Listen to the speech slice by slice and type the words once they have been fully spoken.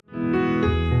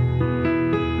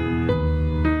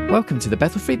Welcome to the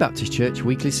Bethel Free Baptist Church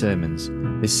weekly sermons.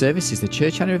 This service is the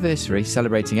church anniversary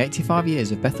celebrating 85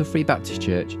 years of Bethel Free Baptist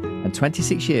Church and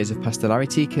 26 years of Pastor Larry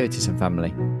T. Curtis and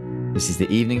family. This is the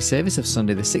evening service of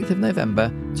Sunday the 6th of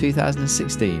November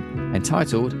 2016,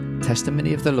 entitled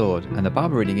Testimony of the Lord, and the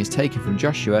Bible reading is taken from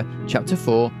Joshua chapter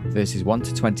 4 verses 1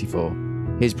 to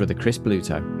 24. Here's Brother Chris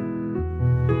Bluto.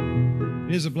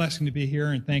 It is a blessing to be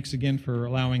here, and thanks again for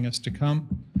allowing us to come.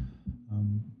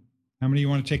 How many of you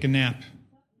want to take a nap?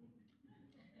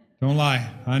 Don't lie,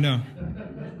 I know.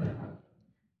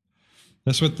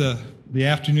 That's what the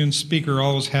afternoon speaker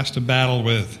always has to battle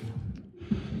with.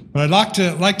 But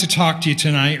I'd like to talk to you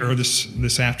tonight, or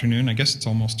this afternoon, I guess it's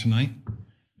almost tonight,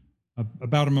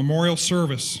 about a memorial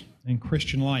service in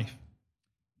Christian life.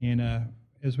 And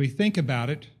as we think about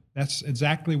it, that's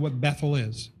exactly what Bethel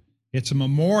is. It's a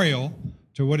memorial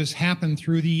to what has happened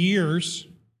through the years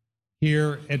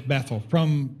here at Bethel,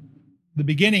 from the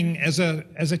beginning as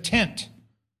a tent.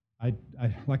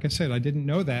 Like I said, I didn't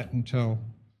know that until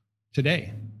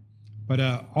today. But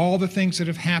all the things that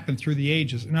have happened through the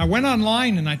ages. And I went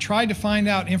online and I tried to find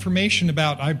out information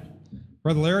about,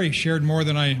 Brother Larry shared more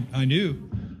than I knew,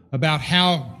 about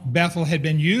how Bethel had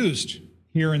been used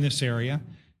here in this area.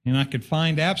 And I could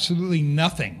find absolutely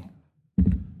nothing.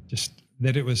 Just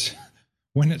that it was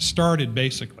when it started,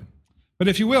 basically. But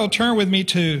if you will, turn with me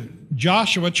to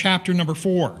Joshua chapter number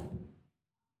 4.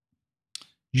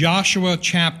 Joshua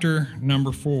chapter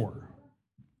number 4.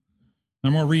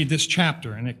 I'm going to read this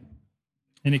chapter. And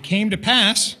it came to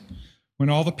pass, when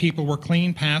all the people were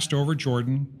clean passed over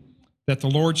Jordan, that the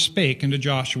Lord spake unto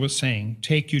Joshua, saying,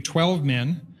 Take you 12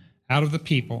 men out of the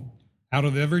people, out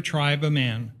of every tribe a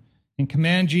man, and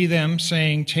command ye them,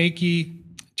 saying, Take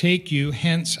you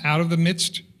hence out of the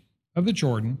midst of the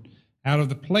Jordan, out of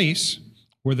the place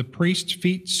where the priest's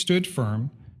feet stood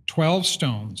firm, 12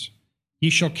 stones. Ye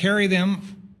shall carry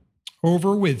them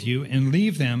over with you, and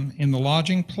leave them in the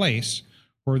lodging place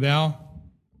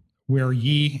where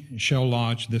ye shall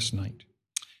lodge this night.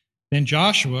 Then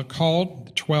Joshua called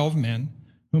the 12 men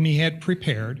whom he had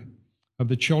prepared of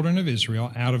the children of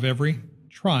Israel, out of every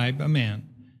tribe a man.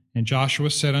 And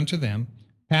Joshua said unto them,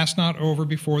 Pass over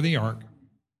before the ark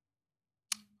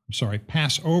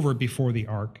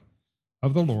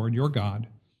of the Lord your God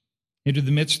into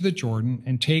the midst of the Jordan,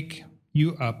 and take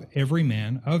you up every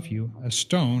man of you a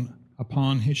stone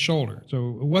upon his shoulder.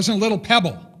 So it wasn't a little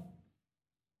pebble.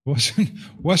 It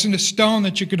wasn't a stone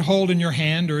that you could hold in your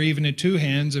hand or even in two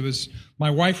hands. It was,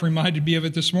 my wife reminded me of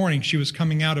it this morning. She was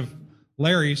coming out of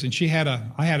Larry's, and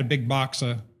I had a big box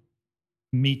of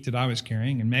meat that I was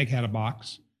carrying, and Meg had a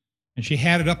box, and she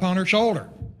had it up on her shoulder,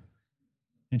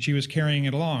 and she was carrying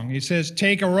it along. He says,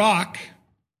 take a rock,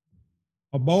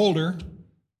 a boulder,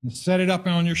 and set it up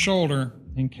on your shoulder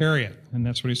and carry it. And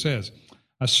that's what he says.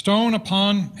 A stone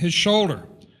upon his shoulder,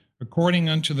 according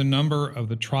unto the number of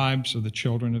the tribes of the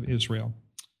children of Israel.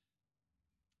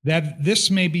 That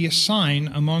this may be a sign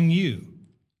among you,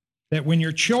 that when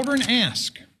your children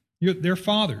ask their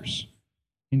fathers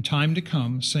in time to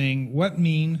come, saying, What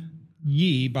mean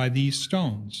ye by these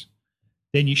stones?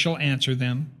 Then ye shall answer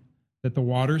them, that the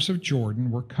waters of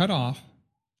Jordan were cut off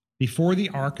before the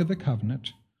ark of the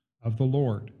covenant of the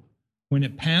Lord. When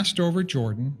it passed over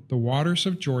Jordan, the waters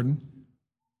of Jordan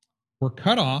were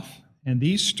cut off, and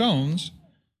these stones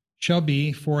shall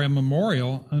be for a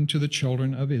memorial unto the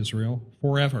children of Israel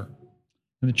forever.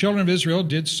 And the children of Israel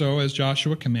did so as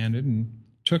Joshua commanded, and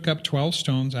took up 12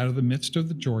 stones out of the midst of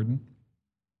the Jordan,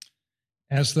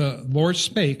 as the Lord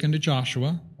spake unto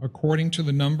Joshua, according to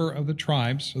the number of the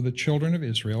tribes of the children of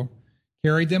Israel,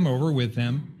 carried them over with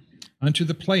them unto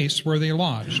the place where they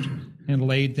lodged, and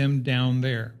laid them down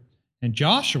there. And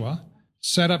Joshua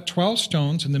set up 12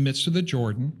 stones in the midst of the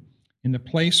Jordan, in the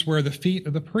place where the feet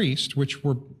of the priest, which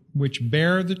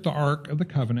bear the ark of the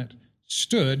covenant,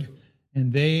 stood,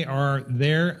 and they are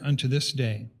there unto this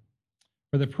day.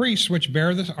 For the priests which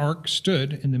bear the ark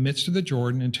stood in the midst of the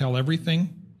Jordan until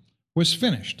everything was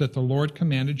finished, that the Lord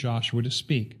commanded Joshua to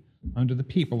speak unto the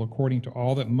people according to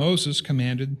all that Moses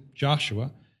commanded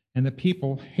Joshua, and the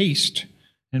people hasted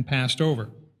and passed over.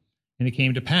 And it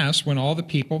came to pass, when all the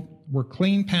people were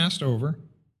clean passed over,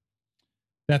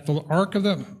 that the ark of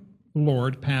the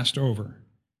Lord passed over,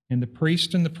 and the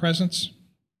priest in the presence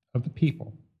of the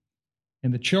people.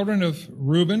 And the children of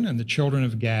Reuben and the children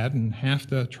of Gad and half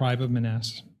the tribe of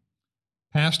Manasseh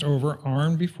passed over,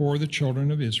 armed before the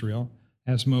children of Israel,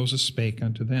 as Moses spake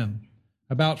unto them.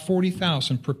 About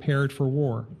 40,000 prepared for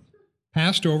war,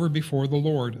 passed over before the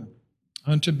Lord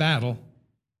unto battle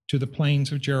to the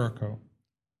plains of Jericho.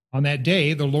 On that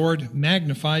day the Lord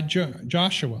magnified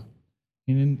Joshua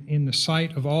in the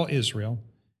sight of all Israel,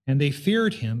 and they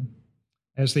feared him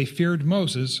as they feared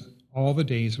Moses all the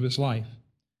days of his life.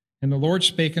 And the Lord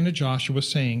spake unto Joshua,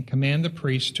 saying, Command the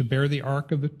priests to bear the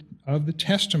ark of the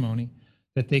testimony,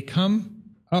 that they come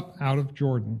up out of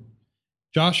Jordan.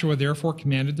 Joshua therefore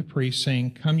commanded the priests,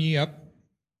 saying, Come ye up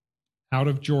out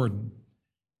of Jordan.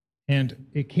 And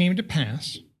it came to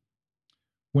pass,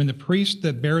 when the priests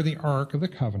that bear the ark of the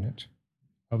covenant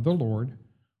of the Lord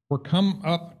were come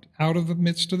up out of the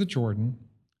midst of the Jordan,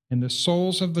 and the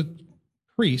soles of the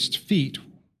priests' feet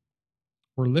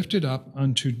were lifted up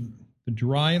unto the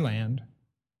dry land,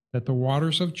 that the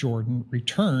waters of Jordan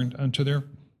returned unto their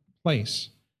place,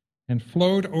 and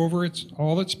flowed over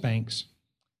all its banks,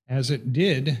 as it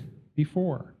did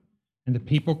before. And the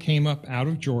people came up out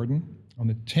of Jordan on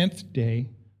the 10th day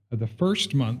of the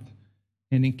first month,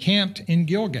 and encamped in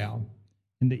Gilgal,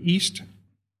 in the east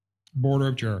border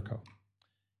of Jericho.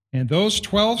 And those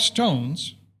 12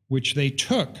 stones which they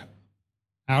took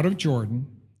out of Jordan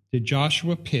did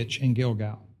Joshua pitch in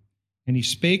Gilgal. And he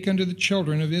spake unto the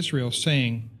children of Israel,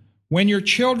 saying, When your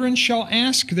children shall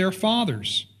ask their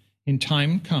fathers in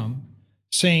time come,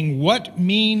 saying, What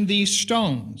mean these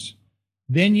stones?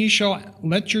 Then ye shall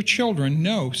let your children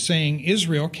know, saying,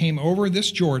 Israel came over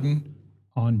this Jordan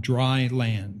on dry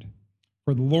land.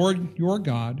 For the Lord your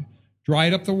God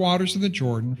dried up the waters of the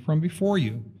Jordan from before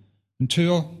you,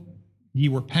 until ye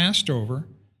were passed over,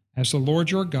 as the Lord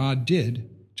your God did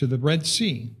to the Red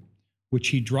Sea, which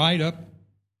he dried up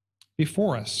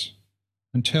before us,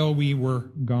 until we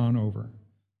were gone over,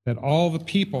 that all the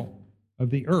people of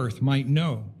the earth might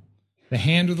know the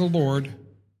hand of the Lord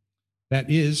that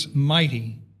is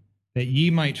mighty, that ye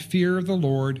might fear the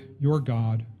Lord your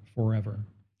God forever.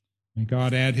 May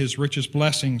God add his richest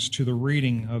blessings to the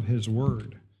reading of his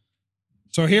word.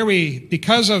 So here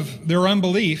because of their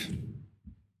unbelief,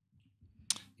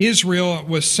 Israel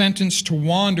was sentenced to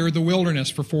wander the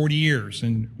wilderness for 40 years.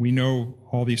 And we know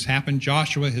all these happened.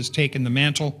 Joshua has taken the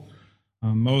mantle.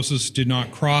 Moses did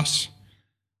not cross.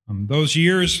 Those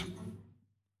years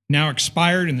now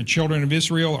expired, and the children of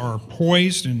Israel are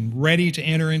poised and ready to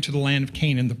enter into the land of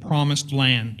Canaan, the promised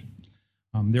land.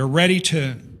 They're ready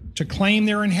to claim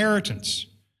their inheritance,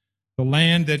 the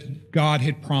land that God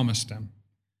had promised them.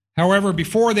 However,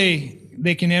 before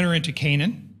they can enter into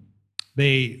Canaan,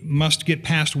 they must get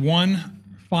past one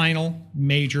final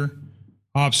major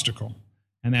obstacle,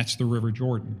 and that's the River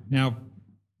Jordan. Now,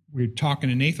 we were talking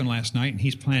to Nathan last night, and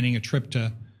he's planning a trip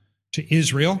to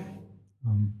Israel.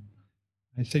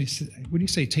 I said, what do you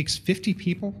say, it takes 50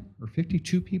 people or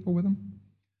 52 people with him?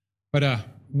 But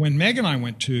when Meg and I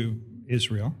went to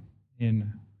Israel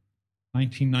in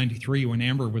 1993, when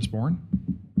Amber was born,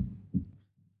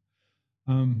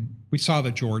 we saw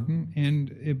the Jordan,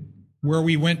 and where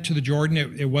we went to the Jordan,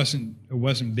 it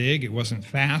wasn't big, it wasn't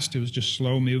fast, it was just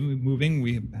slow moving.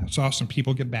 We saw some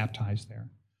people get baptized there.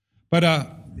 But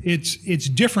it's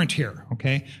different here,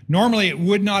 okay? Normally, it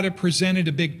would not have presented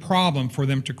a big problem for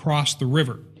them to cross the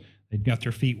river. They'd got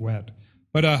their feet wet.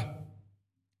 But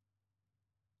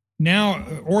now,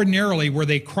 ordinarily, where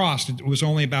they crossed, it was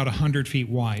only about 100 feet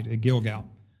wide at Gilgal,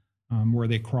 where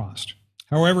they crossed.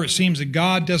 However, it seems that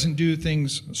God doesn't do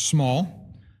things small.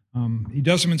 He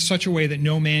does them in such a way that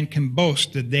no man can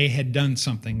boast that they had done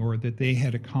something or that they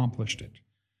had accomplished it.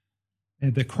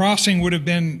 And the crossing wouldn't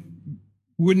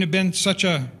have been such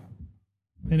a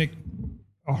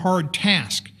hard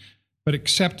task, but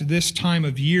except this time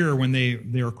of year when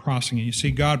they were crossing it. You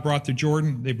see, God brought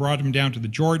they brought them down to the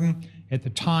Jordan at the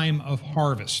time of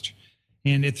harvest.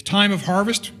 And at the time of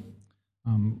harvest,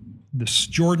 this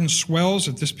Jordan swells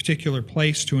at this particular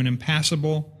place to an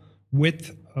impassable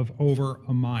width of over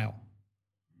a mile.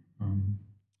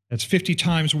 That's 50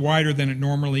 times wider than it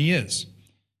normally is.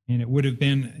 And it would have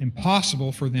been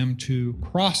impossible for them to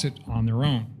cross it on their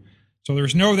own. So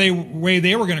there's no way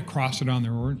they were going to cross it on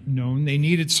their own. They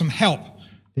needed some help.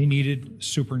 They needed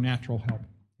supernatural help.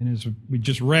 And as we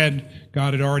just read,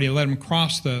 God had already let them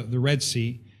cross the Red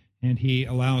Sea, and he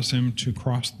allows them to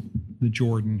cross the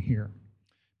Jordan here.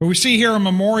 But we see here a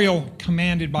memorial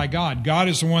commanded by God. God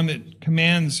is the one that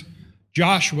commands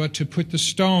Joshua to put the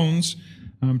stones,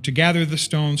 to gather the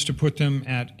stones to put them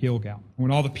at Gilgal. When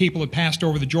all the people had passed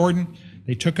over the Jordan,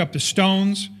 they took up the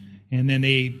stones, and then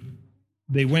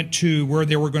they went to where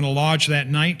they were going to lodge that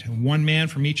night, one man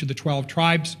from each of the 12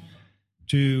 tribes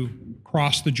to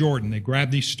cross the Jordan. They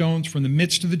grabbed these stones from the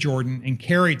midst of the Jordan and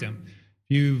carried them.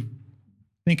 If you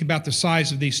think about the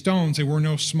size of these stones, they were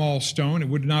no small stone. It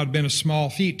would not have been a small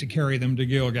feat to carry them to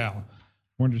Gilgal. I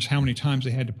wonder just how many times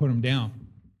they had to put them down.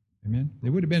 Amen? They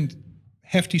would have been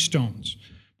hefty stones.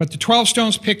 But the 12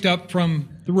 stones picked up from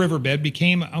the riverbed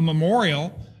became a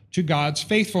memorial to God's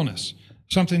faithfulness.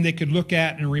 something they could look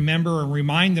at and remember and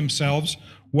remind themselves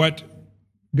what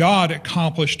God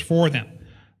accomplished for them.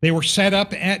 They were set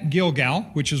up at Gilgal,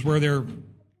 which is where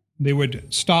they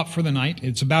would stop for the night.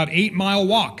 It's about 8-mile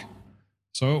walk.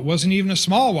 So it wasn't even a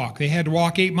small walk. They had to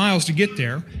walk 8 miles to get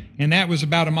there, and that was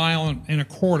about 1.25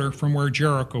 miles from where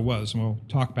Jericho was. And we'll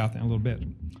talk about that in a little bit.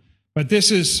 But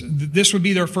this would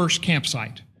be their first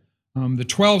campsite. The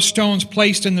 12 stones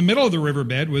placed in the middle of the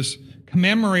riverbed was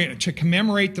to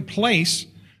commemorate the place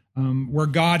where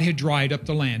God had dried up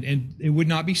the land, and it would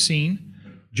not be seen.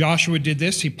 Joshua did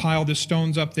this. He piled the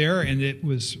stones up there, and it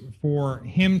was for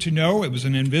him to know. It was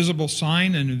an invisible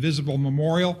sign, an invisible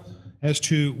memorial as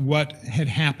to what had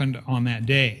happened on that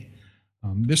day.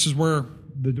 This is where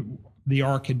the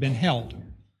ark had been held,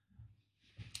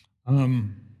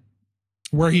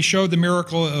 where he showed the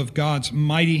miracle of God's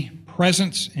mighty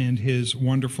presence and his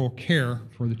wonderful care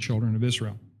for the children of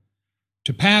Israel.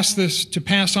 To pass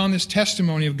on this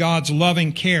testimony of God's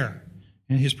loving care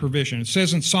and his provision. It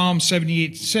says in Psalm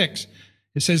 78:6,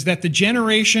 it says that the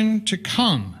generation to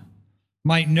come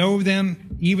might know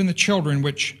them, even the children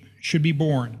which should be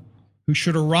born, who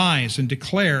should arise and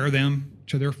declare them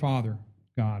to their Father,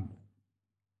 God,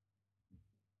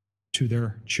 to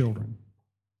their children.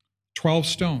 12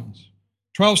 stones.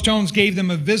 12 stones gave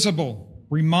them a visible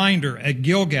reminder at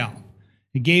Gilgal.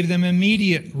 It gave them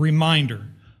immediate reminder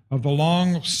of the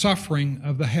long suffering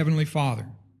of the Heavenly Father.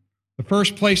 The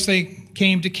first place they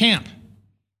came to camp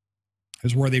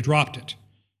is where they dropped it.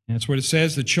 And that's what it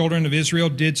says. The children of Israel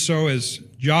did so as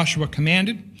Joshua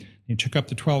commanded. They took up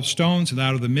the 12 stones and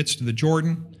out of the midst of the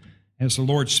Jordan, as the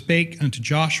Lord spake unto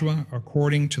Joshua,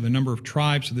 according to the number of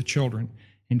tribes of the children,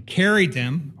 and carried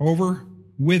them over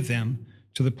with them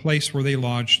to the place where they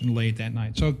lodged and laid that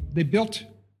night. So they built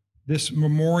this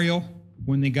memorial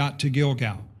when they got to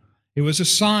Gilgal. It was a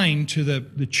sign to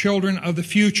the children of the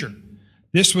future.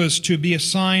 This was to be a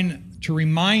sign to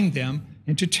remind them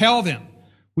and to tell them.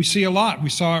 We see a lot. We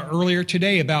saw earlier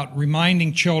today about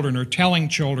reminding children or telling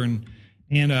children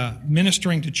and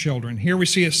ministering to children. Here we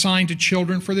see a sign to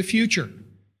children for the future.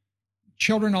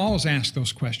 Children always ask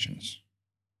those questions.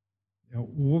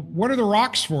 What are the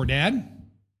rocks for, Dad?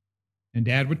 And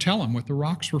Dad would tell them what the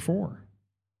rocks were for.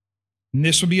 And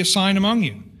this will be a sign among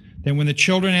you, that when the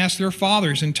children ask their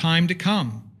fathers in time to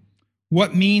come,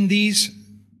 what mean these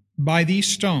by these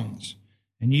stones?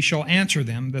 And ye shall answer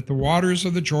them that the waters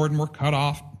of the Jordan were cut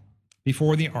off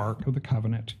before the ark of the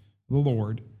covenant of the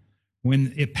Lord,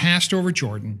 when it passed over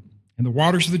Jordan, and the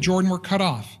waters of the Jordan were cut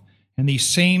off, and these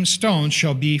same stones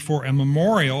shall be for a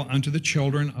memorial unto the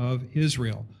children of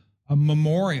Israel. A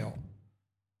memorial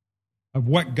of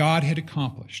what God had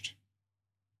accomplished.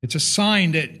 It's a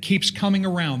sign that keeps coming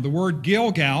around. The word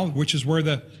Gilgal, which is where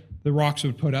the rocks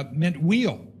would put up, meant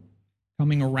wheel,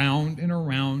 coming around and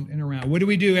around and around. What do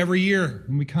we do every year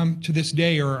when we come to this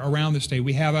day or around this day?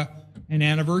 We have an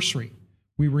anniversary.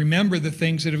 We remember the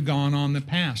things that have gone on in the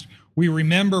past. We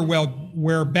remember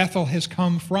where Bethel has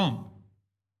come from,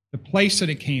 the place that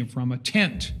it came from, a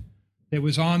tent that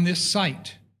was on this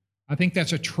site. I think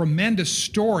that's a tremendous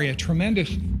story, a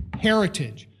tremendous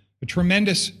heritage, a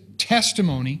tremendous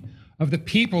testimony of the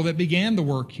people that began the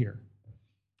work here.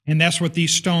 And that's what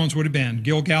these stones would have been.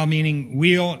 Gilgal meaning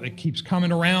wheel, it keeps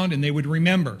coming around, and they would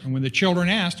remember. And when the children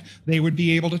asked, they would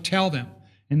be able to tell them.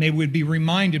 And they would be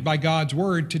reminded by God's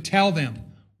word to tell them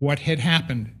what had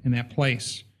happened in that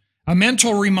place. A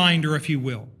mental reminder, if you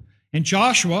will. And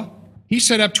Joshua, he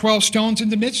set up 12 stones in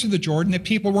the midst of the Jordan that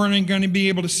people weren't going to be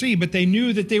able to see, but they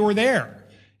knew that they were there.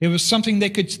 It was something they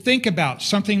could think about,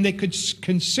 something they could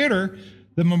consider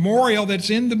the memorial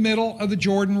that's in the middle of the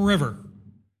Jordan River.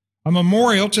 A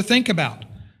memorial to think about.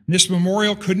 This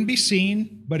memorial couldn't be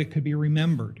seen, but it could be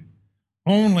remembered,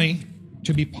 only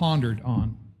to be pondered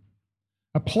on.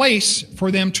 A place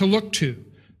for them to look to.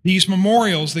 These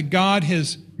memorials that God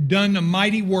has done a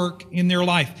mighty work in their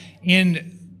life,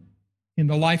 in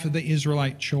the life of the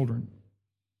Israelite children.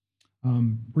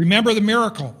 Remember the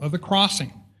miracle of the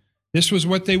crossing. This was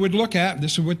what they would look at.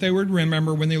 This is what they would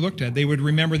remember when they looked at it. They would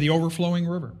remember the overflowing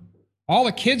river. All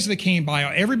the kids that came by,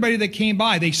 everybody that came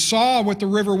by, they saw what the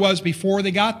river was before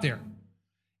they got there.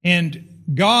 And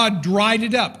God dried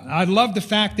it up. I love the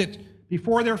fact that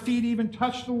before their feet even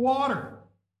touched the water,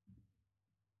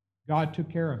 God took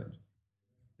care of it.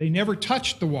 They never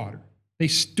touched the water. They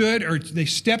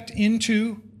stepped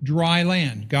into dry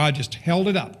land. God just held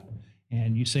it up.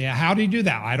 And you say, how did he do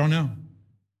that? I don't know.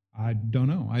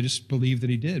 I just believe that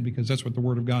he did, because that's what the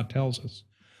Word of God tells us.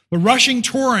 The rushing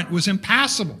torrent was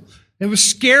impassable. It was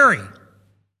scary.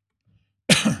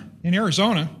 In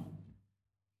Arizona,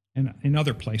 and in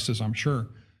other places, I'm sure,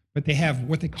 but they have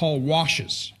what they call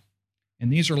washes.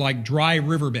 And these are like dry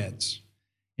riverbeds.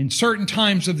 In certain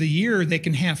times of the year, they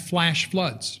can have flash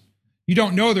floods. You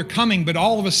don't know they're coming, but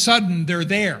all of a sudden they're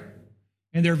there.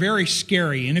 And they're very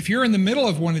scary. And if you're in the middle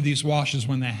of one of these washes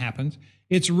when that happens,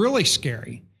 it's really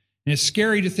scary. And it's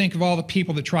scary to think of all the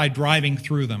people that tried driving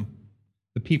through them,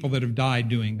 the people that have died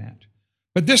doing that.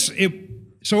 But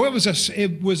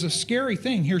it was a scary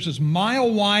thing. Here's this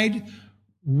mile-wide,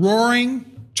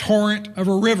 roaring torrent of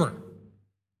a river.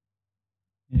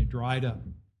 And it dried up.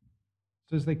 It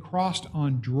says they crossed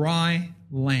on dry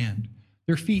land.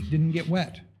 Their feet didn't get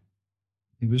wet.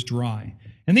 It was dry.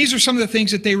 And these are some of the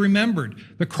things that they remembered.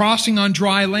 The crossing on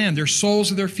dry land. Their soles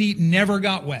of their feet never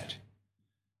got wet.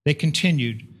 They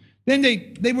continued. Then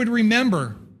they would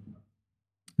remember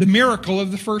the miracle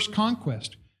of the first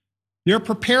conquest. They're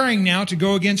preparing now to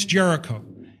go against Jericho.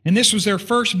 And this was their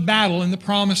first battle in the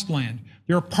Promised Land.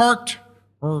 They're parked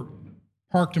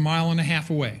a mile and a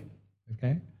half away,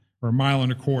 okay, or a mile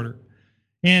and a quarter.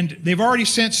 And they've already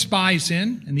sent spies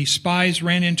in, and these spies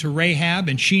ran into Rahab,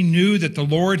 and she knew that the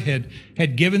Lord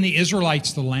had given the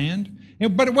Israelites the land.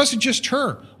 But it wasn't just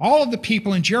her. All of the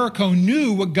people in Jericho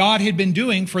knew what God had been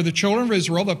doing for the children of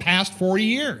Israel the past 40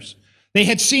 years. They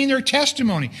had seen their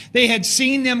testimony. They had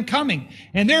seen them coming.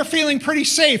 And they're feeling pretty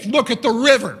safe. Look at the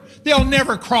river. They'll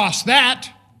never cross that.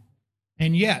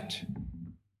 And yet,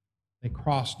 they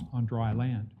crossed on dry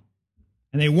land.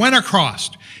 And they went across.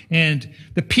 And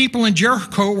the people in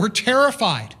Jericho were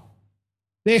terrified.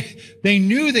 They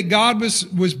knew that God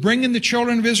was bringing the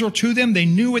children of Israel to them. They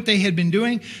knew what they had been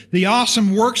doing. The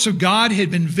awesome works of God had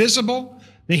been visible.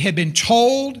 They had been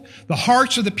told. The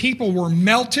hearts of the people were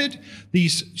melted.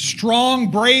 These strong,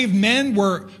 brave men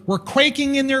were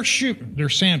quaking in their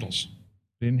sandals.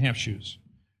 They didn't have shoes.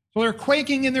 So they're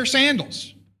quaking in their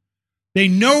sandals. They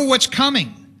know what's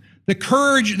coming.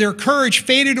 Their courage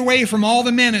faded away from all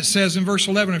the men, it says in verse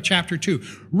 11 of chapter 2.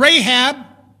 Rahab,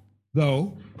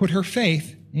 though, put her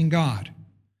faith in God.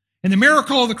 And the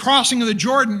miracle of the crossing of the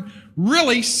Jordan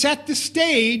really set the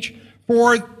stage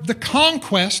for the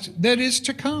conquest that is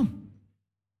to come.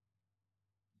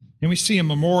 And we see a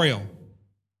memorial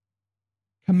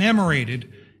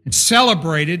commemorated and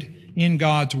celebrated in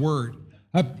God's Word.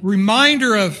 A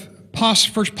reminder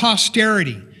for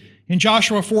posterity. In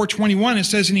Joshua 4:21, it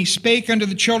says, "And he spake unto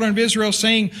the children of Israel,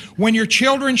 saying, When your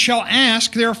children shall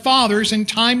ask their fathers in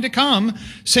time to come,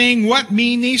 saying, What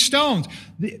mean these stones?"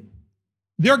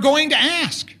 They're going to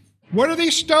ask, "What are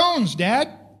these stones,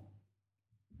 Dad?"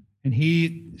 And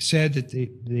he said that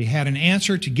they had an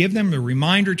answer to give them, a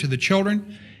reminder to the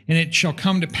children. "And it shall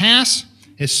come to pass,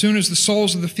 as soon as the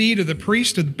soles of the feet of the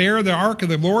priest that bear the ark of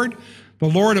the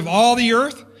Lord of all the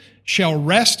earth, shall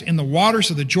rest in the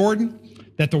waters of the Jordan,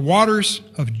 that the waters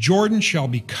of Jordan shall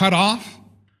be cut off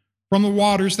from the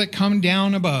waters that come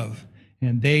down above,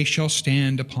 and they shall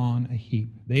stand upon a heap."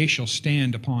 They shall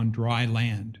stand upon dry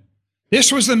land.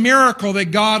 This was the miracle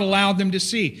that God allowed them to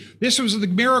see. This was the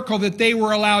miracle that they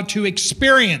were allowed to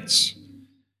experience.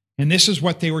 And this is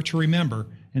what they were to remember,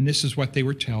 and this is what they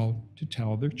were to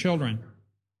tell their children.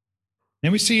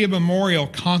 Then we see a memorial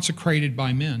consecrated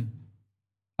by men.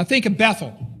 I think of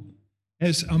Bethel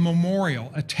as a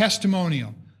memorial, a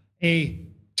testimonial, a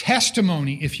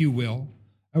testimony, if you will,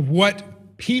 of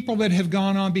what people that have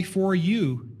gone on before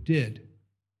you did.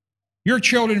 Your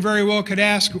children very well could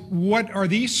ask, "What are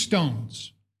these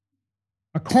stones?"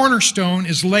 A cornerstone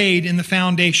is laid in the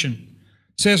foundation.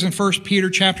 It says in 1 Peter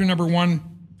 2,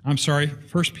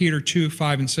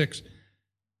 5, and 6,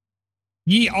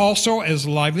 "Ye also, as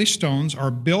lively stones, are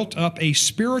built up a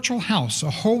spiritual house, a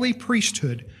holy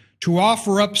priesthood, to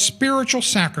offer up spiritual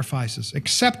sacrifices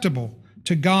acceptable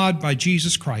to God by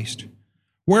Jesus Christ.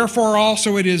 Wherefore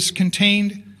also it is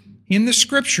contained in the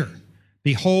Scripture,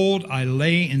 Behold, I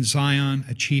lay in Zion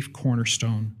a chief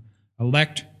cornerstone,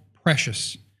 elect,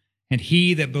 precious, and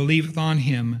he that believeth on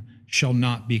him shall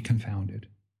not be confounded."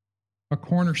 A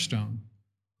cornerstone,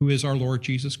 who is our Lord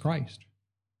Jesus Christ.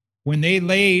 When they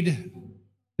laid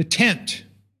the tent,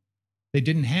 they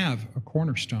didn't have a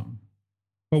cornerstone.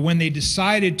 But when they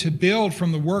decided to build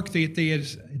from the work that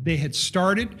they had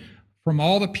started, from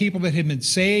all the people that had been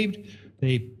saved,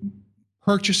 they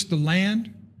purchased the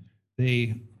land.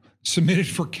 They submitted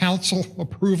for council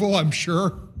approval, I'm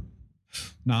sure.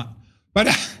 Not. But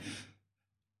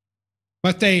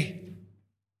they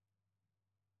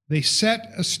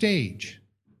set a stage,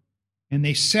 and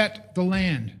they set the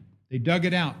land. They dug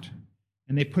it out,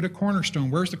 and they put a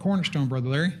cornerstone. Where's the cornerstone, Brother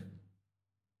Larry?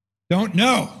 Don't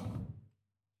know.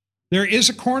 There is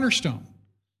a cornerstone,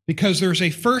 because there's a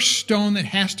first stone that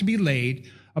has to be laid,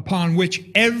 upon which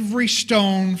every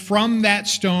stone from that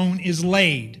stone is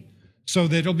laid, so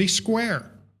that it'll be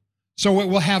square. so it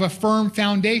will have a firm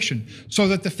foundation, so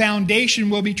that the foundation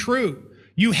will be true.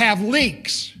 You have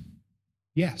leaks,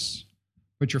 yes,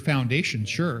 but your foundation's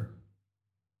sure.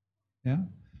 Yeah?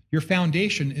 Your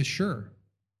foundation is sure.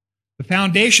 The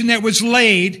foundation that was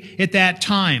laid at that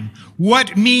time.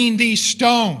 What mean these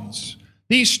stones?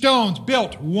 These stones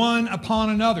built one upon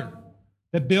another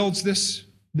that builds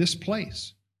this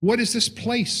place. What does this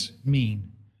place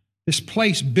mean? This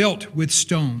place built with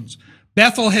stones.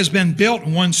 Bethel has been built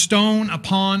one stone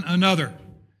upon another.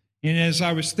 And as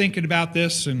I was thinking about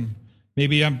this, and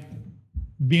maybe I'm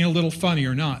being a little funny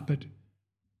or not, but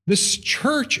this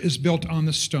church is built on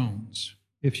the stones,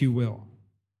 if you will.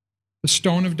 The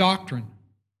stone of doctrine.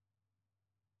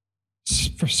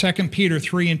 For 2 Peter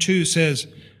 3:2 says,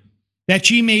 that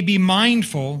ye may be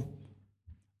mindful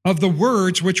of the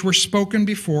words which were spoken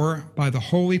before by the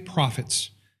holy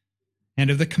prophets, and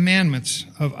of the commandments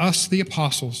of us the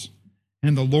apostles,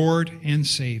 and the Lord and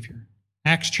Savior.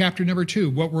 Acts chapter number 2,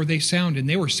 what were they sound in?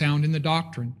 They were sound in the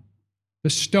doctrine. The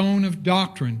stone of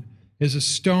doctrine is a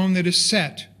stone that is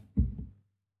set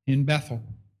in Bethel.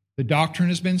 The doctrine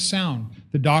has been sound.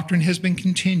 The doctrine has been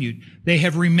continued. They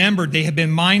have remembered. They have been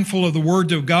mindful of the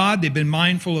words of God. They've been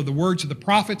mindful of the words of the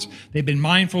prophets. They've been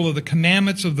mindful of the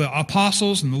commandments of the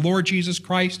apostles and the Lord Jesus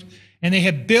Christ. And they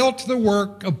have built the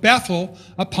work of Bethel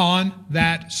upon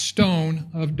that stone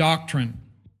of doctrine.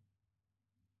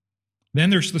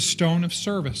 Then there's the stone of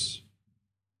service.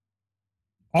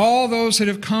 All those that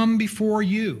have come before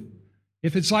you,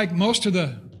 if it's like most of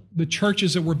the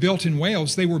churches that were built in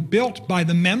Wales, they were built by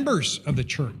the members of the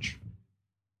church.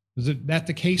 Is that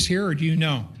the case here, or do you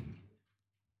know?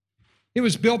 It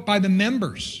was built by the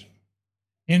members.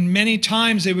 And many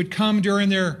times they would come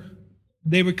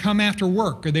they would come after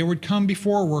work, or they would come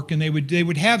before work, and they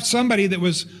would have somebody that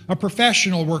was a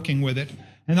professional working with it.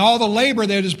 And all the labor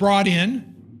that is brought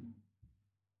in,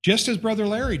 just as Brother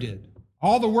Larry did.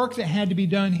 All the work that had to be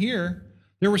done here,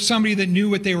 there was somebody that knew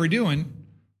what they were doing.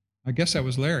 I guess that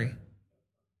was Larry.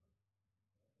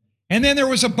 And then there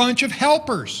was a bunch of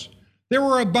helpers. There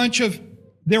were a bunch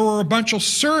of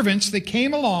servants that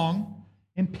came along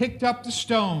and picked up the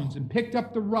stones and picked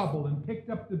up the rubble and picked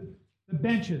up the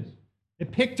benches. They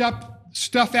picked up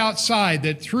stuff outside,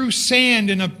 that threw sand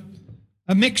in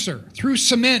a mixer, threw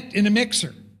cement in a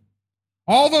mixer.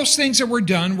 All those things that were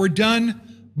done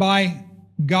by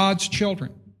God's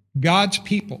children, God's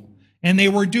people. And they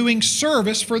were doing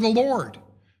service for the Lord.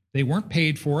 They weren't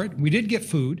paid for it. We did get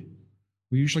food.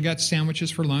 We usually got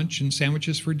sandwiches for lunch and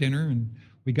sandwiches for dinner, and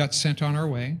we got sent on our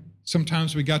way.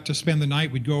 Sometimes we got to spend the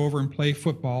night. We'd go over and play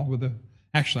football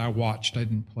Actually, I watched. I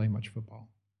didn't play much football.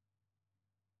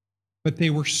 But they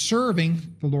were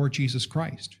serving the Lord Jesus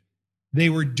Christ. They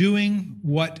were doing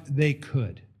what they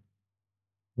could,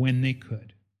 when they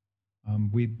could.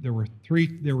 There were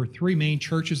three main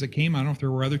churches that came. I don't know if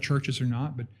there were other churches or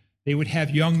not, but they would have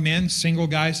young men, single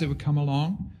guys that would come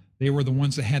along. They were the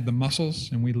ones that had the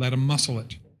muscles, and we let them muscle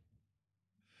it.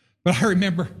 But I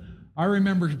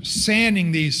remember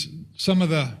sanding some of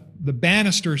the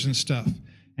banisters and stuff,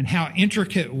 and how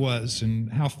intricate it was,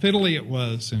 and how fiddly it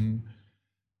was, and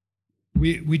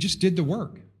we just did the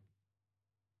work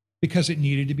because it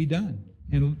needed to be done.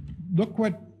 And look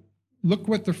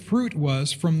what the fruit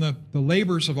was from the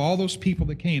labors of all those people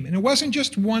that came. And it wasn't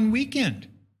just one weekend.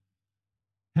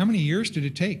 How many years did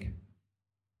it take?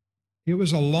 It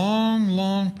was a long,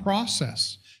 long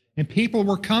process. And people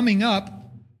were coming up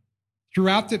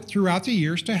throughout the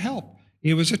years to help.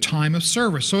 It was a time of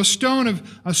service. So a stone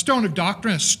of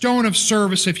doctrine, a stone of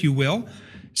service, if you will,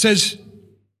 says,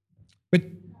 but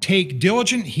take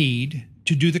diligent heed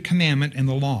to do the commandment and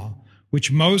the law,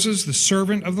 which Moses, the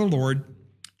servant of the Lord,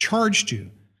 charged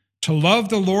you, to love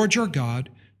the Lord your God,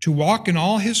 to walk in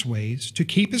all his ways, to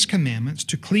keep his commandments,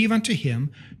 to cleave unto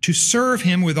him, to serve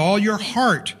him with all your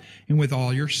heart and with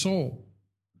all your soul.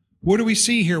 What do we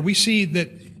see here? We see that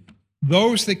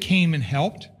those that came and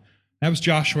helped, that was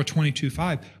Joshua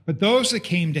 22:5. But those that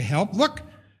came to help, look,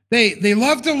 they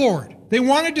loved the Lord. They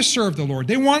wanted to serve the Lord.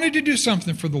 They wanted to do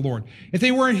something for the Lord. If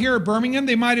they weren't here at Birmingham,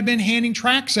 they might have been handing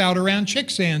tracts out around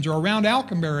Chicksands or around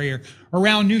Alconbury or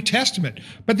around New Testament.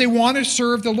 But they want to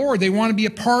serve the Lord. They want to be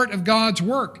a part of God's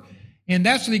work. And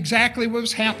that's exactly what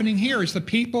was happening here, is the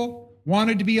people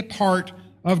wanted to be a part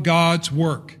of God's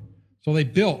work. So they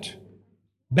built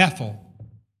Bethel,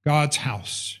 God's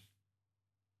house.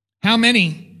 How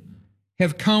many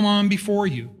have come on before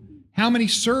you? How many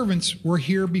servants were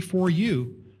here before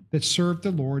you that served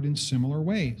the Lord in similar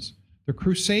ways? The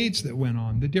crusades that went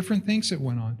on, the different things that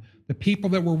went on, the people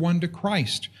that were won to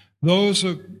Christ. Those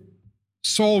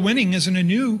soul winning isn't a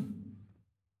new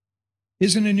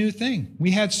isn't a new thing.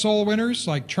 We had soul winners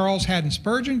like Charles Haddon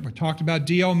Spurgeon. We talked about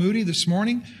D.L. Moody this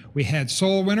morning. We had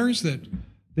soul winners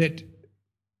that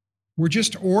were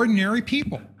just ordinary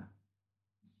people.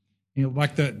 You know,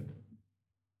 like the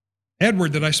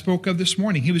Edward that I spoke of this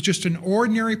morning. He was just an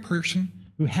ordinary person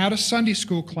who had a Sunday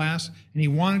school class, and he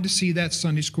wanted to see that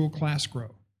Sunday school class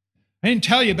grow. I didn't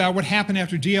tell you about what happened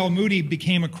after D.L. Moody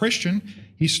became a Christian.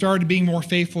 He started being more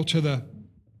faithful to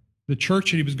the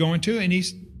church that he was going to, and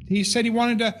he said he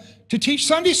wanted to teach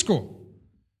Sunday school.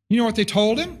 You know what they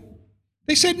told him?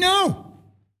 They said no.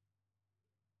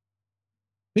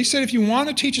 They said, if you want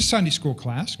to teach a Sunday school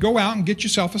class, go out and get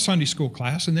yourself a Sunday school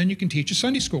class, and then you can teach a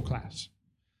Sunday school class.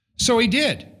 So he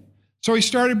did. So he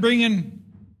started bringing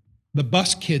the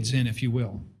bus kids in, if you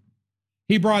will.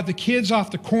 He brought the kids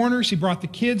off the corners. He brought the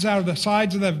kids out of the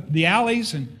sides of the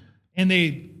alleys, and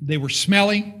they were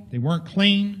smelly. They weren't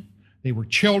clean. They were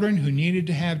children who needed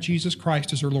to have Jesus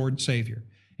Christ as their Lord and Savior.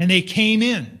 And they came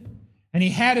in, and he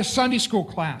had his Sunday school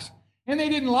class, and they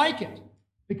didn't like it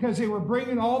because they were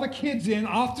bringing all the kids in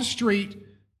off the street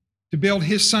to build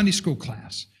his Sunday school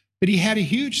class. But he had a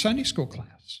huge Sunday school class.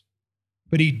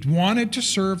 But he wanted to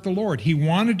serve the Lord. He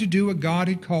wanted to do what God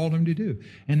had called him to do.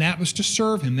 And that was to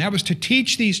serve him. That was to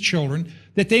teach these children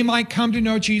that they might come to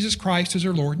know Jesus Christ as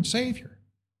their Lord and Savior.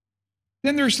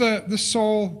 Then there's the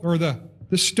soul, or the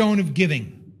stone of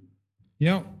giving. You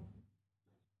know,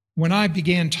 when I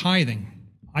began tithing,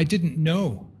 I didn't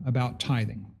know about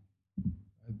tithing.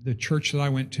 The church that I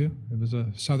went to, it was a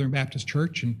Southern Baptist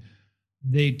church, and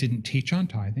they didn't teach on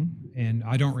tithing. And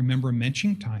I don't remember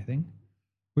mentioning tithing.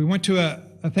 We went to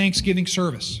a Thanksgiving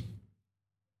service,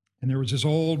 and there was this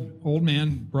old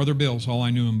man, Brother Bill's all I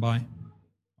knew him by.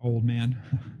 Old man.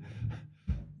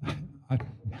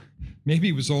 Maybe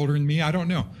he was older than me, I don't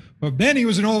know. But then he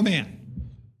was an old man.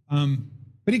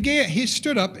 But he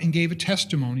stood up and gave a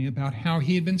testimony about how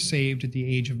he had been saved at the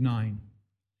age of 9.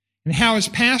 And how his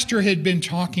pastor had been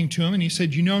talking to him, and he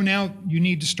said, you know, now you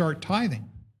need to start tithing.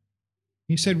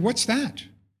 He said, what's that?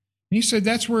 And he said,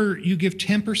 that's where you give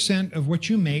 10% of what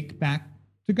you make back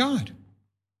to God.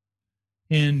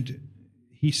 And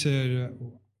he said,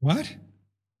 what?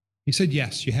 He said,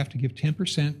 yes, you have to give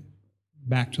 10%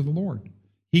 back to the Lord.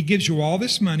 He gives you all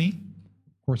this money.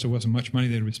 Of course, it wasn't much money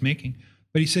that he was making.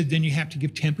 But he said, then you have to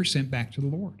give 10% back to the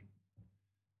Lord.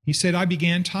 He said, I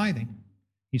began tithing.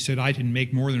 He said, I didn't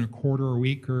make more than a quarter a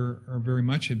week or very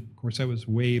much. Of course, that was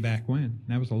way back when.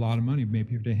 That was a lot of money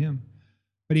maybe to him.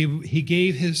 But he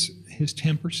gave his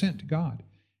 10% to God.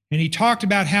 And he talked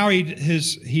about how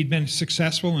he'd been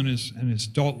successful in his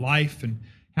adult life, and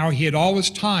how he had always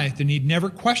tithed, and he'd never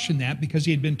questioned that because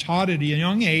he had been taught at a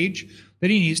young age that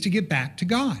he needs to give back to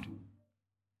God.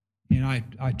 And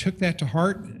I took that to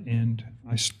heart, and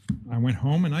I went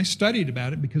home and I studied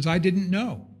about it because I didn't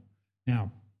know.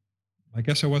 Now, I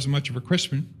guess I wasn't much of a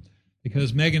Christian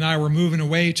because Meg and I were moving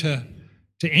away to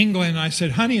England, and I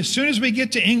said, honey, as soon as we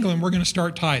get to England, we're going to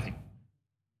start tithing.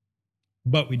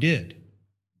 But we did.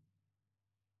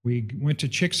 We went to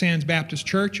Chicksands Baptist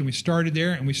Church, and we started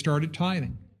there, and we started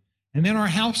tithing. And then our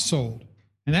house sold.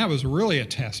 And that was really a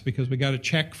test because we got a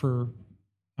check for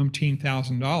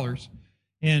 $1,000.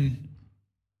 And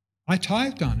I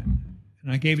tithed on it.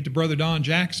 And I gave it to Brother Don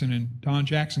Jackson, and Don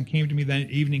Jackson came to me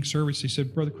that evening service. He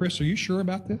said, Brother Chris, are you sure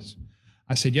about this?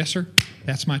 I said, yes, sir.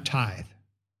 That's my tithe.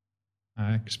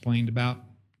 I explained about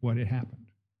what had happened.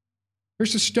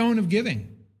 There's a stone of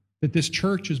giving that this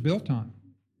church is built on.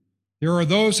 There are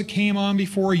those that came on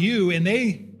before you, and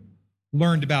they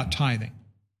learned about tithing.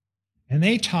 And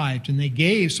they tithed and they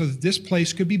gave so that this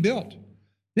place could be built.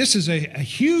 This is a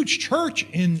huge church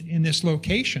in this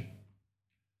location.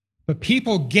 But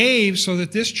people gave so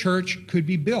that this church could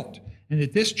be built and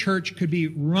that this church could be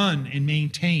run and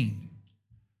maintained.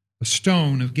 A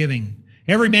stone of giving.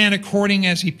 Every man according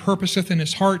as he purposeth in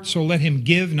his heart, so let him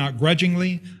give, not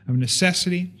grudgingly, of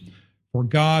necessity, for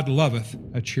God loveth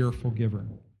a cheerful giver.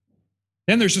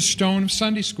 Then there's a stone of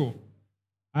Sunday school.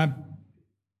 I'm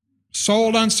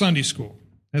sold on Sunday school.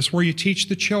 That's where you teach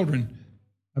the children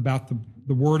about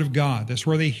the Word of God. That's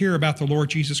where they hear about the Lord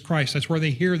Jesus Christ. That's where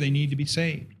they hear they need to be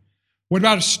saved. What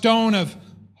about a stone of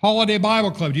Holiday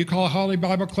Bible Club? Do you call it Holiday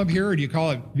Bible Club here, or do you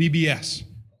call it VBS?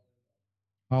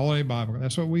 Holiday Bible Club.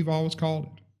 That's what we've always called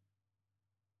it.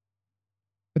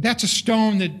 But that's a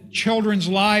stone that children's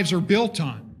lives are built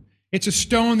on. It's a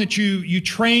stone that you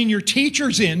train your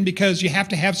teachers in, because you have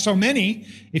to have so many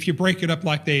if you break it up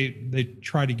like they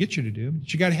try to get you to do.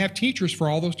 But you got to have teachers for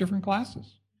all those different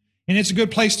classes. And it's a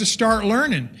good place to start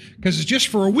learning, because it's just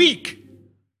for a week.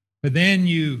 But then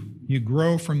you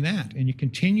grow from that, and you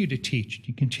continue to teach.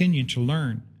 You continue to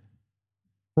learn.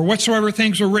 For whatsoever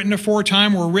things were written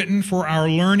aforetime were written for our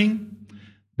learning,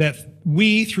 that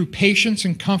we, through patience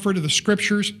and comfort of the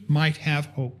Scriptures, might have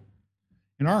hope.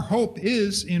 And our hope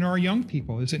is in our young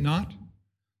people, is it not?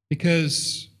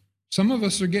 Because some of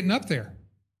us are getting up there.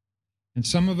 And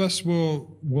some of us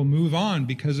will move on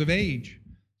because of age.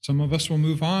 Some of us will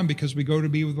move on because we go to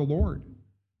be with the Lord.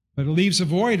 But it leaves a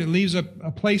void. It leaves a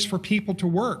place for people to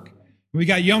work. We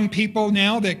got young people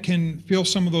now that can fill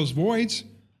some of those voids.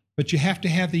 But you have to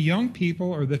have the young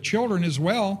people or the children as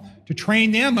well to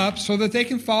train them up so that they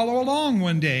can follow along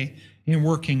one day in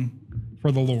working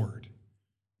for the Lord.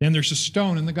 Then there's a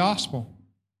stone in the gospel.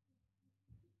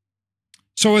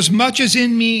 So as much as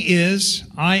in me is,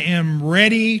 I am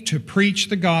ready to preach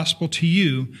the gospel to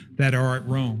you that are at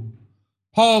Rome.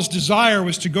 Paul's desire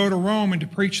was to go to Rome and to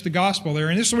preach the gospel there.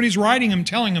 And this is what he's writing him,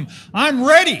 telling him, I'm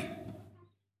ready.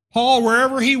 Paul,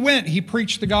 wherever he went, he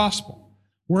preached the gospel.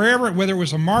 Wherever, whether it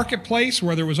was a marketplace,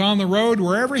 whether it was on the road,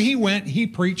 wherever he went, he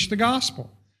preached the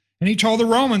gospel. And he told the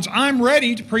Romans, I'm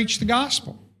ready to preach the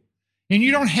gospel. And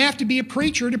you don't have to be a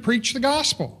preacher to preach the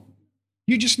gospel.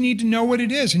 You just need to know what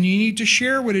it is, and you need to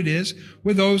share what it is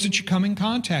with those that you come in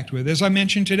contact with. As I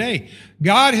mentioned today,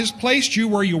 God has placed you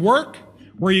where you work,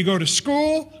 where you go to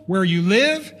school, where you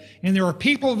live, and there are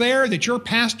people there that your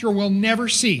pastor will never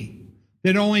see,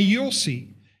 that only you'll see.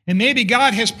 And maybe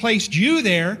God has placed you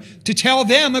there to tell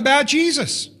them about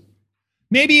Jesus.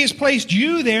 Maybe He has placed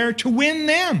you there to win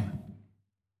them.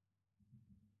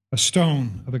 A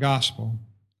stone of the gospel.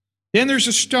 Then there's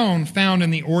a stone found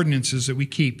in the ordinances that we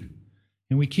keep.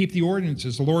 And we keep the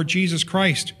ordinances. The Lord Jesus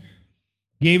Christ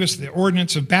gave us the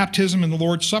ordinance of baptism and the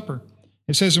Lord's Supper.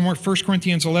 It says in 1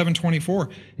 Corinthians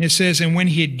 11:24, it says, and when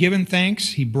He had given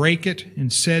thanks, He brake it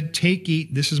and said, take,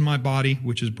 eat, this is my body,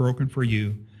 which is broken for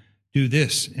you. Do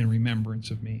this in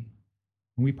remembrance of me.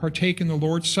 And we partake in the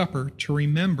Lord's Supper to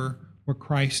remember what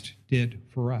Christ did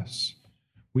for us.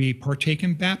 We partake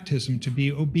in baptism to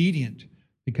be obedient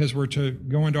because we're to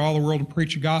go into all the world and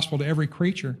preach the gospel to every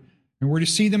creature. And we're to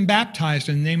see them baptized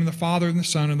in the name of the Father and the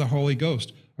Son and the Holy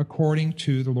Ghost, according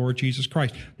to the Lord Jesus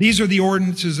Christ. These are the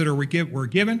ordinances that we're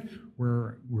given.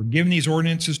 We're given these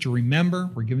ordinances to remember.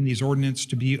 We're given these ordinances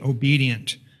to be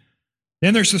obedient.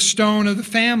 Then there's the stone of the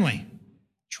family.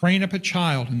 Train up a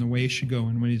child in the way he should go,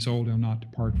 and when he's old, he'll not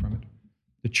depart from it.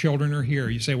 The children are here.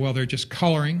 You say, well, they're just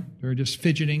coloring, they're just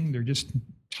fidgeting, they're just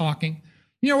talking.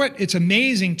 You know what? It's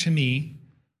amazing to me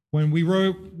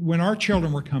when our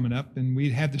children were coming up, and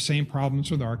we'd have the same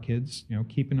problems with our kids,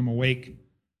 keeping them awake,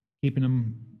 keeping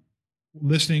them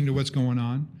listening to what's going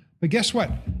on. But guess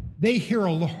what? They hear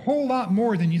a whole lot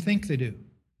more than you think they do.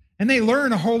 And they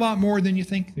learn a whole lot more than you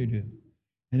think they do.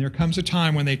 And there comes a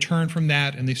time when they turn from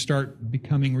that and they start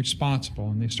becoming responsible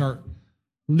and they start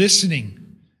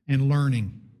listening and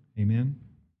learning. Amen?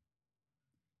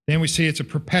 Then we see it's a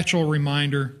perpetual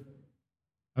reminder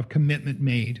of commitment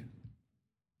made.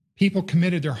 People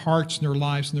committed their hearts and their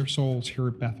lives and their souls here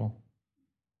at Bethel.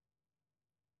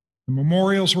 The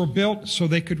memorials were built so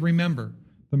they could remember.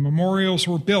 The memorials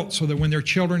were built so that when their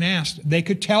children asked, they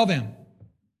could tell them.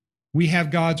 We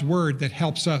have God's word that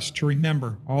helps us to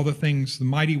remember all the things, the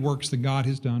mighty works that God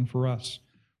has done for us.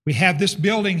 We have this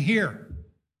building here,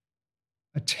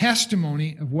 a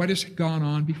testimony of what has gone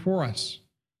on before us,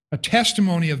 a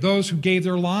testimony of those who gave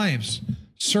their lives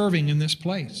serving in this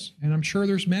place. And I'm sure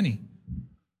there's many.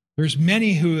 There's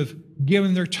many who have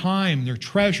given their time, their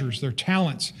treasures, their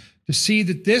talents to see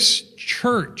that this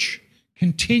church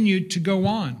continued to go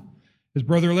on. As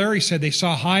Brother Larry said, they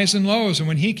saw highs and lows, and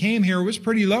when he came here, it was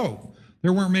pretty low.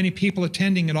 There weren't many people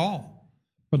attending at all.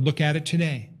 But look at it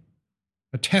today,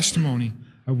 a testimony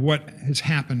of what has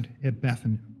happened at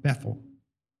Bethel.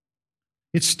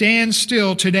 It stands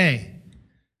still today.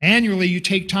 Annually, you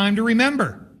take time to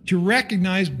remember, to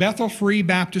recognize Bethel Free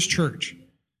Baptist Church.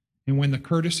 And when the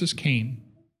Curtises came,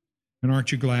 and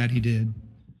aren't you glad he did?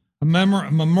 A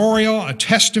memorial, a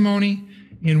testimony,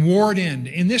 in Ward End.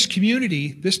 In this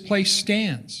community, this place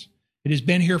stands. It has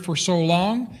been here for so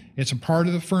long, it's a part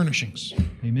of the furnishings.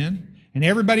 Amen? And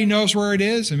everybody knows where it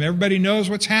is, and everybody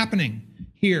knows what's happening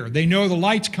here. They know the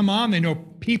lights come on. They know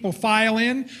people file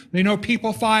in. They know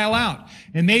people file out.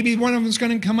 And maybe one of them is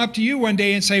going to come up to you one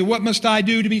day and say, what must I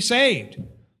do to be saved?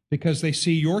 Because they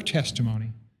see your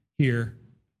testimony here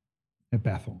at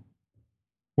Bethel.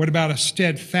 What about a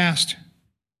steadfast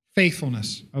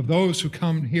faithfulness of those who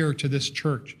come here to this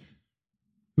church,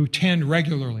 who tend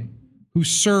regularly, who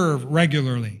serve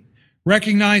regularly,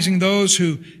 recognizing those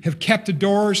who have kept the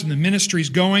doors and the ministries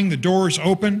going, the doors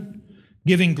open,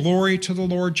 giving glory to the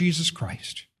Lord Jesus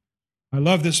Christ. I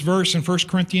love this verse in 1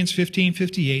 Corinthians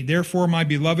 15:58. Therefore, my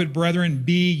beloved brethren,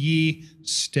 be ye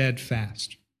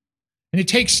steadfast. And it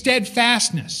takes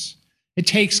steadfastness. It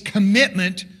takes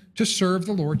commitment to serve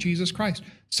the Lord Jesus Christ.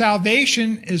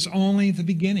 Salvation is only the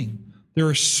beginning. There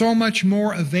is so much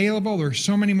more available. There are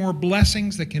so many more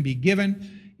blessings that can be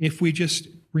given if we just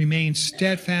remain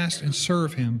steadfast and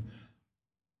serve Him.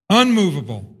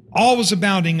 Unmovable, always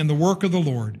abounding in the work of the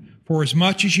Lord, for as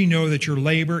much as you know that your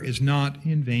labor is not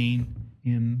in vain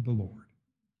in the Lord.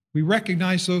 We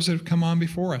recognize those that have come on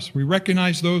before us. We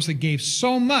recognize those that gave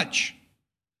so much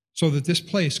so that this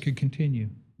place could continue.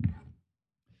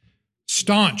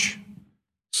 Staunch,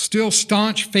 still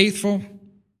staunch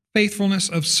faithfulness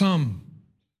of some.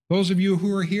 Those of you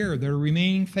who are here that are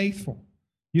remaining faithful.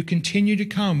 You continue to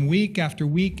come week after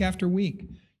week after week.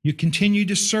 You continue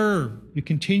to serve. You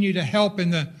continue to help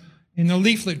in the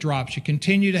leaflet drops. You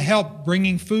continue to help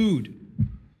bringing food.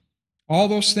 All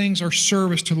those things are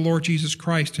service to the Lord Jesus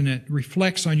Christ, and it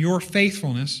reflects on your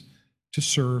faithfulness to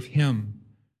serve Him.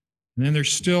 And then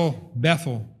there's still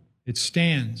Bethel. It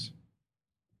stands.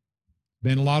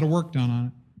 Been a lot of work done on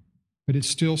it, but it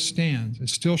still stands. It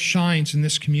still shines in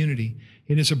this community.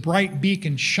 It is a bright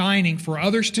beacon shining for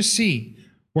others to see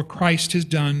what Christ has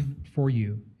done for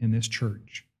you in this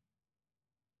church.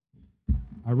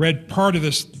 I read part of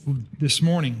this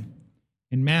morning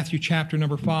in Matthew chapter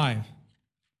number 5.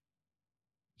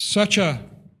 Such a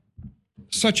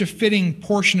fitting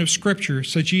portion of Scripture,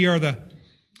 such ye are the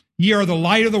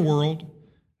light of the world.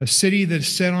 A city that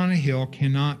is set on a hill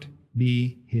cannot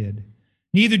be hid.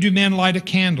 Neither do men light a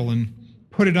candle and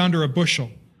put it under a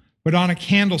bushel, but on a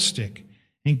candlestick,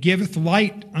 and giveth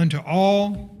light unto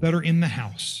all that are in the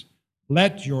house.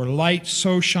 Let your light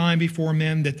so shine before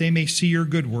men that they may see your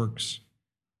good works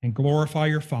and glorify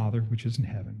your Father which is in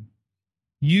heaven.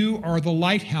 You are the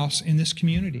lighthouse in this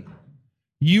community.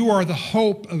 You are the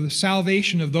hope of the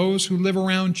salvation of those who live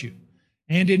around you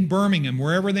and in Birmingham,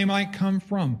 wherever they might come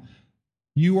from.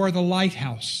 You are the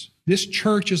lighthouse. This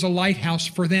church is a lighthouse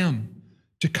for them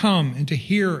to come and to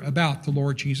hear about the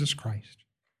Lord Jesus Christ.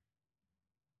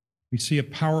 We see a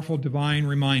powerful divine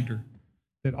reminder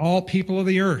that all people of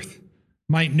the earth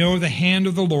might know the hand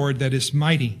of the Lord that is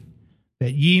mighty,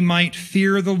 that ye might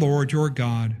fear the Lord your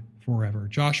God forever.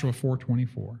 Joshua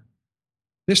 4:24.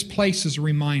 This place is a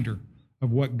reminder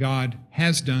of what God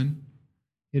has done.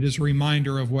 It is a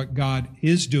reminder of what God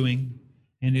is doing,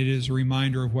 and it is a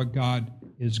reminder of what God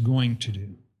is going to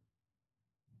do.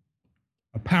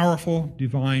 A powerful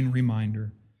divine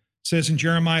reminder. It says in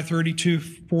Jeremiah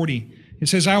 32:40, it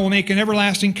says, I will make an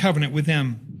everlasting covenant with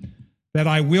them, that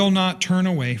I will not turn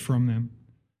away from them,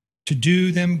 to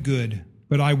do them good,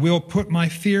 but I will put my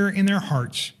fear in their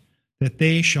hearts, that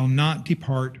they shall not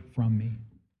depart from me.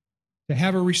 To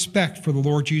have a respect for the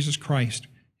Lord Jesus Christ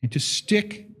and to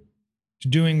stick to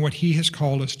doing what He has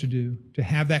called us to do, to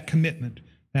have that commitment,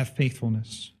 that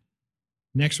faithfulness.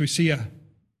 Next, we see a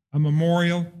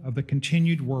memorial of the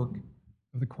continued work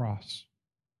of the cross.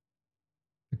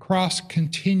 The cross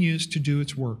continues to do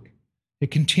its work.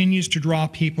 It continues to draw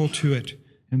people to it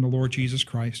in the Lord Jesus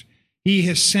Christ. He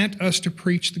has sent us to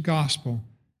preach the gospel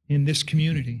in this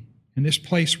community, in this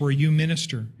place where you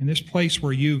minister, in this place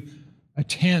where you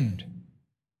attend.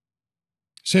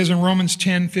 It says in Romans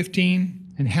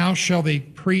 10:15, and how shall they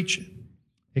preach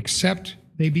except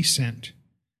they be sent?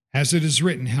 As it is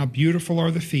written, how beautiful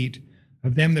are the feet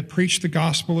of them that preach the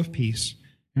gospel of peace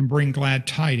and bring glad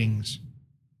tidings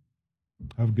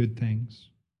of good things.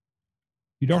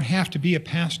 You don't have to be a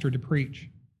pastor to preach.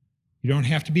 You don't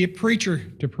have to be a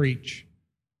preacher to preach.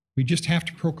 We just have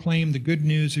to proclaim the good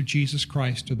news of Jesus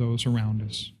Christ to those around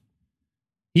us.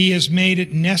 He has made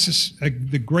it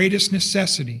the greatest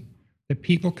necessity that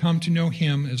people come to know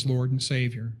Him as Lord and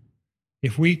Savior.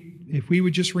 If we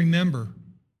would just remember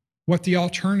what the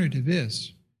alternative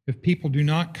is if people do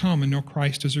not come and know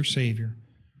Christ as their Savior.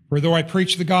 For though I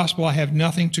preach the gospel, I have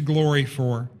nothing to glory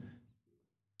for.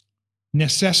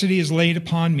 Necessity is laid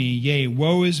upon me, yea,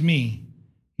 woe is me,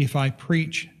 if I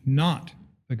preach not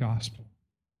the gospel.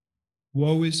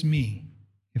 Woe is me,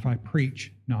 if I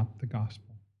preach not the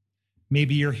gospel.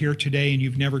 Maybe you're here today and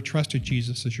you've never trusted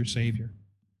Jesus as your Savior.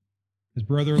 As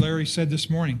Brother Larry said this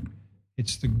morning,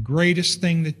 it's the greatest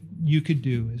thing that you could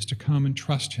do is to come and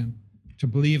trust Him, to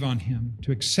believe on Him,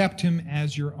 to accept Him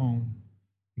as your own,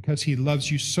 because He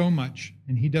loves you so much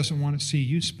and He doesn't want to see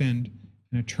you spend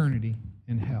an eternity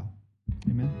in hell.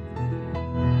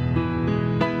 Amen.